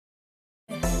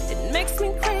makes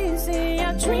me crazy.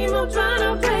 I dream about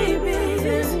our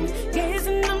babies,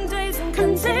 gazing them days and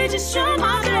contagious. You're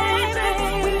my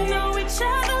baby. We know each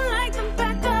other like the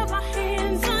back of our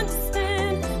hands.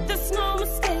 Understand, there's no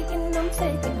mistaking. I'm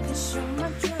taking this. You're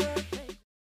my drug, baby.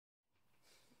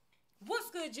 What's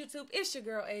good, YouTube? It's your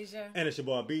girl Asia, and it's your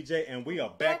boy BJ, and we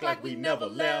are back like we never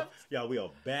left. Y'all, we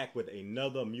are back with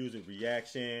another music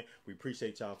reaction. We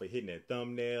appreciate y'all for hitting that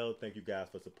thumbnail. Thank you guys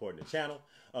for supporting the channel.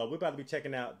 We're about to be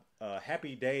checking out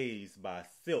Happy Days by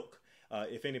Silk.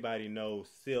 If anybody knows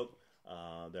Silk,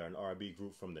 they're an R&B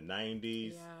group from the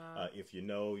 90s. Yeah. If you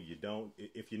know, you don't.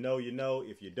 If you know, you know.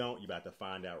 If you don't, you're about to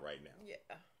find out right now. Yeah.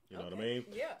 You know what I mean?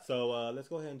 Yeah. So let's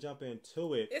go ahead and jump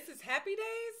into it. This is Happy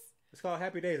Days? It's called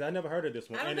Happy Days. I never heard of this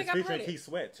one. And it's featuring Keith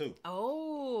Sweat, too.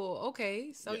 Oh,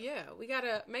 okay. So, yeah, we got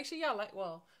to make sure y'all like,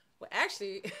 well,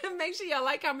 actually, make sure y'all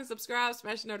like, comment, subscribe,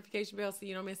 smash the notification bell so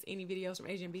you don't miss any videos from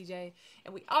Asia and BJ.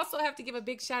 And we also have to give a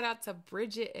big shout out to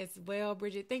Bridget as well.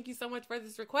 Bridget, thank you so much for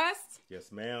this request.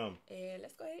 Yes, ma'am. And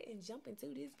let's go ahead and jump into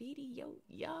this video,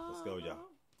 y'all. Let's go, y'all.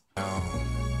 Oh,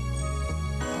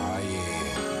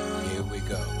 yeah. Here we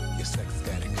go. Your sex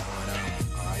got it going on.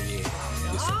 Oh,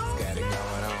 yeah. Your sex got it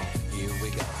going on. Here we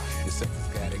go. Your sex has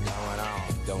got it going on.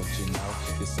 Don't you know?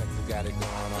 Your sex has got it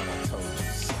going on. I told you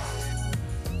so.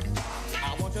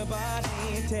 I want your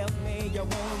body, tell me your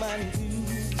woman too.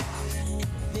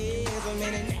 There's a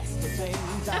many nasty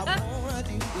things I wanna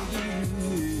do to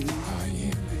you. Oh,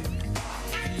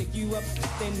 yeah. Lick you up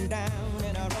and down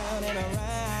and around and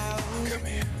around. Come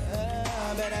here.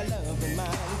 But I love and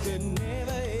mine could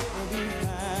never ever be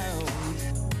found.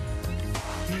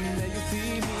 Now you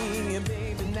see me,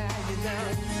 baby, now you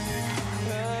don't.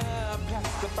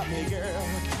 Pass it by me, girl.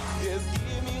 Just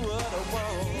give me what I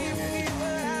want. Give me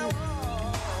what I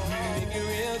want. Make it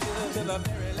real good till the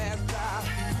very last drop.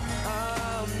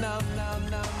 Oh, no, no,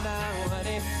 no, no,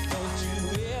 honey. Don't you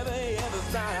ever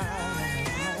stop.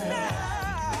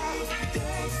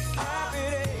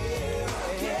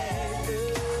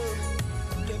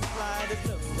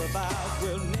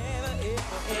 Will never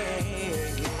ever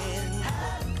end.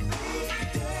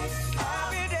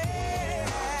 Happy days.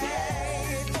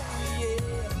 Oh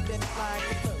yeah, that's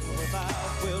like the love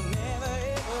about will never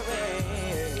ever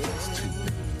end.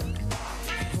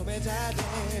 Hold me tight,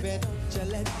 baby, don't you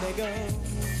let me go.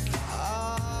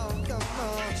 Oh, come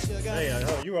on, sugar.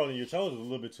 Hey, you rolling your shoulders a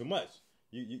little bit too much.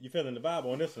 You feeling the vibe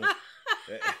on this one?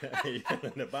 You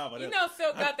feeling the vibe on this? You know,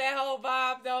 Silk got that whole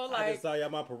vibe though. Like, I just saw y'all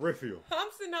my peripheral. I'm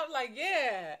sitting up like,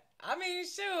 yeah. I mean,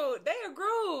 shoot, they a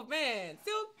groove, man.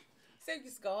 Silk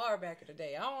used to go hard back in the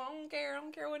day. I don't care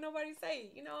what nobody say.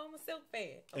 You know, I'm a Silk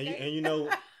fan. Okay?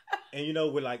 And you know,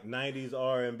 with like 90s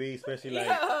R&B, especially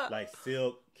like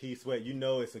Silk, Keith Sweat, you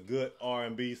know, it's a good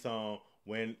R&B song.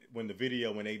 When the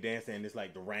video, when they dancing, and it's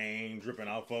like the rain dripping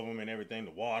off of them and everything,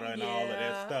 the water and all of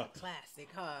that stuff. Classic,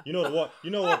 huh? You know the water.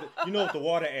 You know what the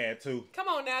water add to. Come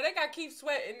on now, they got Keith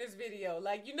Sweat in this video.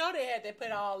 Like, you know, they had to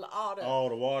put all the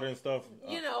water and stuff.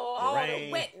 You know, all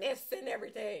the wetness and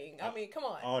everything. I mean, come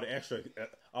on. All the extra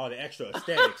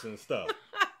aesthetics and stuff.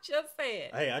 Just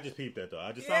saying. Hey, I just peeped that though.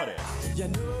 I just saw that. You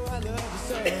know I love you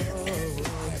so.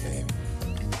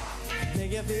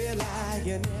 Make you feel like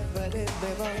you never did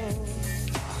before.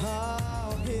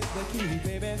 Oh, here's the key,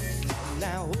 baby.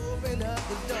 Now open up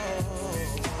the door.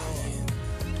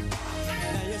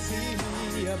 Now you see me,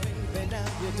 baby, now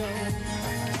you don't.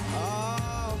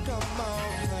 Oh, come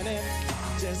on, honey.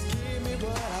 Just give me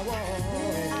what I want.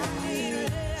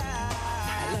 I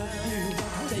love you,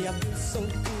 say I feel so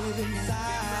good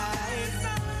inside.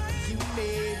 You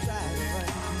may try to run,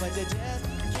 but you just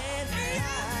can't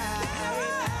hide.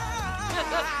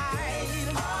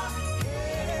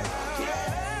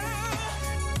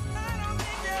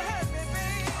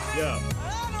 Yeah.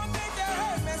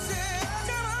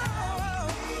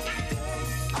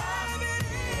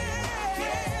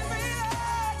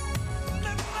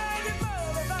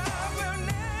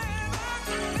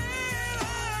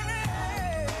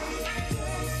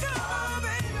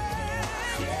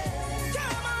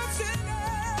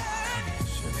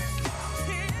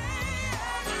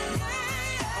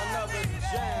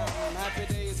 Happy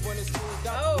days when it's moved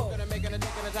up. We're gonna make it a dick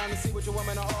in the time to see what your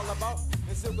women are all about.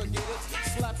 And Silka get it,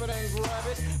 slap it and grab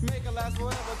it. Make it last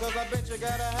forever, cause I bet you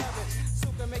gotta have it.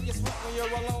 Silka make you sweat when you're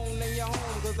alone in your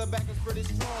home, cause the back is pretty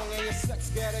strong and your sex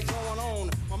got it going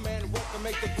on. My man work to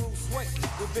make the groove sway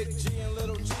with Big G and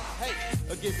Little G. Hey,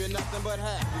 I'll give you nothing but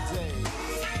happy days.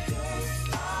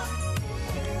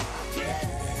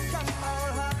 Come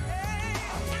on, honey.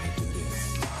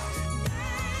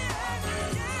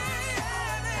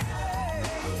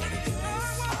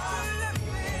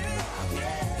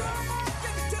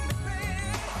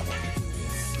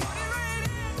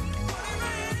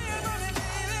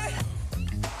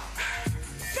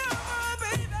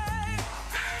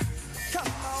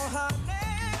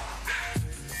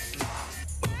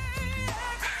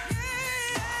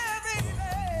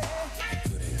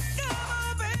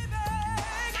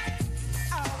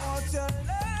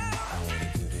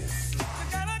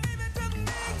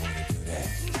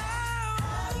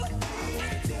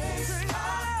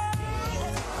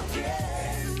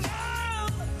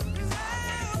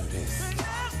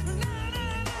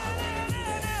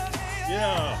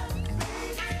 Yeah.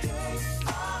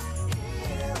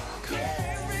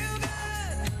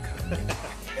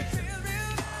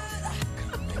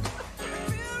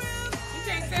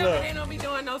 Look, they don't be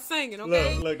doing no singing,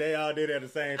 okay? Look, they all did it at the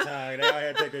same time. They all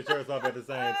had to take their shirts off at the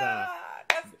same time.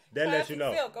 That lets you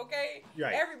know. Silk, okay?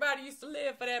 Right. Everybody used to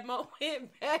live for that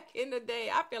moment back in the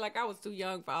day. I feel like I was too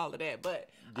young for all of that, but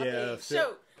Yeah, I mean,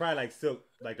 silk, probably like silk,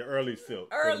 like the early silk.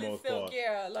 Early for the most silk, part.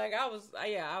 yeah. Like I was a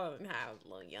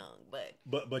little young,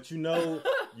 But you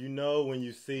know when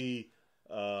you see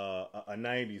a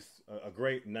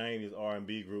great 90s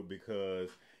R&B group, because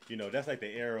you know that's like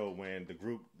the era when the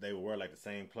group, they would wear like the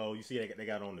same clothes. You see they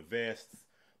got on the vests,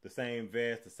 the same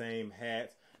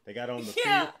hats. They got on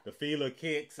the feeler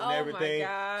kicks and everything.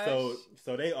 My gosh.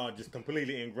 So they are just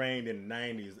completely ingrained in the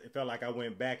 90s. It felt like I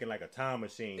went back in like a time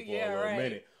machine for a little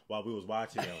minute while we was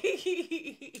watching them.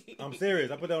 I'm serious.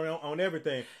 I put that on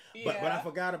everything. But I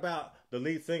forgot about the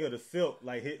lead singer, the Silk,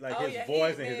 like his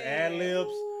voice and his ad libs.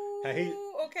 How he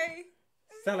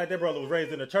sound like that brother was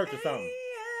raised in a church or something.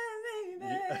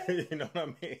 You know what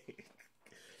I mean?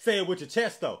 Say it with your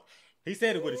chest though. He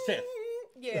said it with his chest.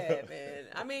 Yeah, man.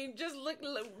 I mean, just look,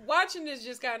 watching this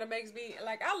just kind of makes me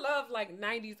like, I love like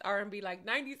 90s R&B. Like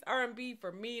 90s R&B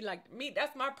for me,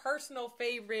 that's my personal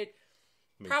favorite,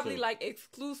 probably like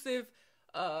exclusive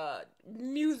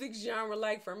music genre.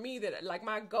 Like for me, that like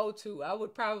my go-to, I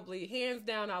would probably hands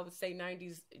down, I would say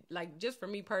 90s. Like just for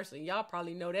me personally, y'all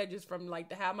probably know that just from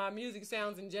like how my music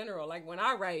sounds in general. Like when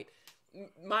I write,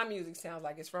 my music sounds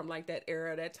like it's from like that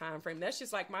era, that time frame. That's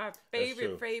just like my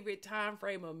favorite time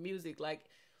frame of music. Like,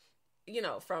 you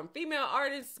know, from female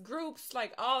artists, groups,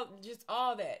 like all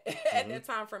that at that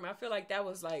time frame. I feel like that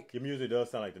was like, your music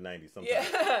does sound like the 90s sometimes.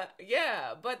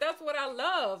 Yeah. But that's what I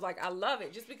love. Like I love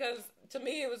it just because to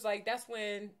me it was like that's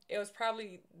when it was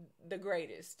probably the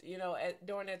greatest, you know,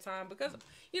 during that time. Because,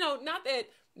 you know, not that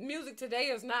music today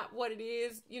is not what it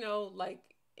is, you know, like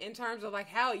in terms of like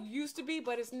how it used to be,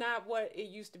 but it's not what it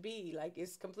used to be. Like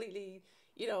it's completely,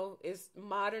 you know, it's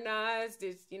modernized,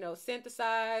 it's, you know,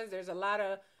 synthesized. There's a lot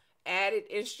of added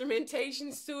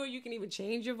instrumentations to it. You can even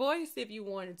change your voice if you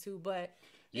wanted to, but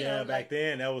you know, back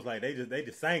then that was like they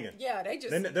just singing. Yeah,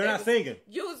 they're not singing.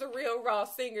 You was a real raw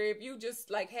singer if you just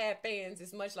like had fans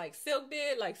as much like Silk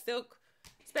did. Like Silk,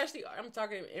 especially I'm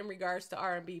talking in regards to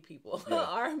R&B people,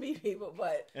 R&B people.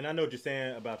 But and I know what you're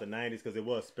saying about the 90s because it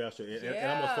was special. It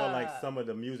almost felt like some of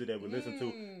the music that we listened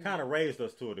to kind of raised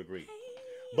us to a degree.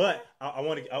 But I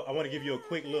want to give you a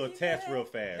quick little test real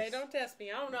fast. They don't test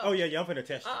me. I don't know. Oh yeah, I'm finna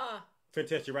test you. Finna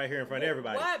test you right here in front of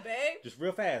everybody. What, babe? Just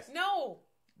real fast. No.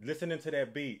 Listening to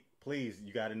that beat, please.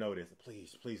 You got to know this.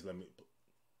 Please let me.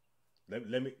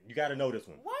 You got to know this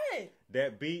one. What?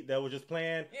 That beat that was just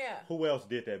playing. Yeah. Who else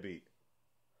did that beat?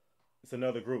 It's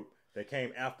another group that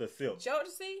came after Silk.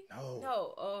 Jodeci?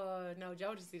 No,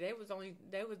 Jodeci. They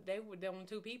were the only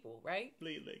two people, right?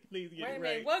 Please get Wait it a right.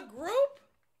 minute. What group?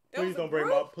 Please don't break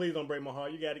my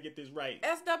heart. You got to get this right.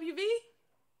 SWV?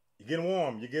 You're getting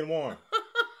warm.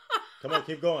 Come on,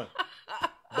 keep going.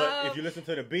 But if you listen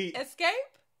to the beat, Escape?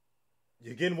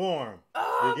 You're getting warm.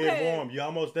 Oh, you're getting warm. You're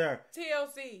almost there.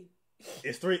 TLC.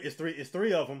 It's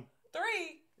three of them.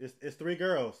 Three? It's three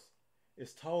girls.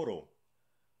 It's total.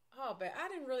 Oh, but I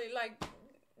didn't really like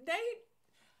they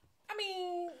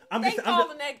I'm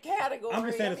fall in that category. I'm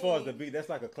just saying, as far as the beat, that's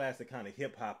like a classic kind of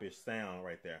hip hop-ish sound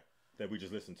right there that we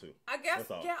just listened to. I guess.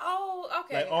 That's all. Yeah. Oh,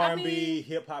 okay. Like R&B,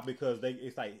 hip hop, because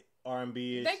it's like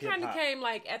R&B. They kind of came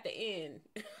like at the end.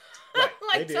 Right.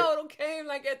 Like Total came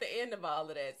like at the end of all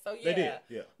of that. So yeah. They did.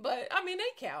 Yeah. But I mean, they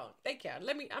count.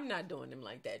 I'm not doing them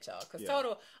like that, y'all. Cause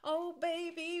Total, oh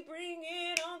baby, bring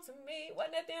it on to me.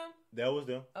 Wasn't that them? That was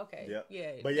them. Okay. Yeah.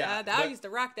 Yeah. But yeah, I used to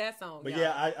rock that song. But y'all.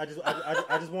 yeah,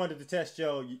 I just wanted to test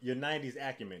your 90s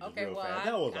acumen. Just okay. Real Well, fast.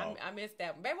 That was all. I missed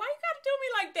that one. Babe, why you gotta do me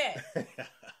like that?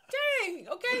 Dang.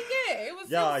 Okay. Yeah. It was.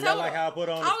 Y'all like how I put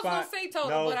on the spot? I was gonna say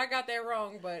Total, but I got that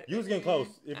wrong. But you was getting close.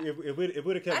 If we'd have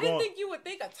kept going. I didn't think you would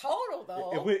think of Total though.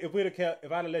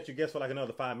 If I'd have let you guess for like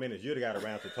another 5 minutes, you'd have got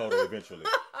around to Total eventually.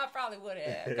 I probably would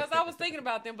have, because I was thinking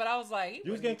about them, but I was like,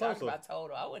 you was getting closer. About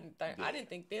Total. I didn't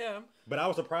think them. But I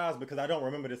was surprised because I don't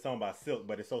remember this song by Silk,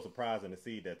 but it's so surprising to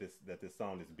see that this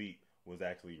song, this beat, was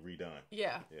actually redone.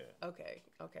 Yeah. Okay.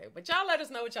 But y'all let us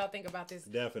know what y'all think about this.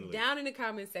 Definitely. Down in the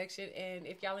comment section. And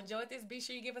if y'all enjoyed this, be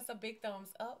sure you give us a big thumbs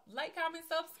up. Like, comment,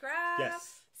 subscribe.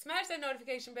 Yes. Smash that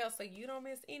notification bell so you don't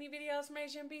miss any videos from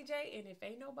HMBJ. And if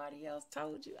ain't nobody else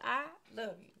told you, I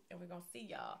love you. And we're going to see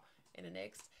y'all in the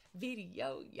next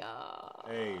video, y'all.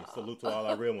 Hey, salute to all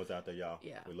our real ones out there, y'all.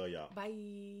 Yeah. We love y'all.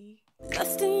 Bye.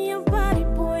 Lust in your body,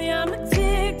 boy, I'm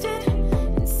addicted.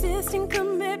 Insisting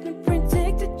commitment.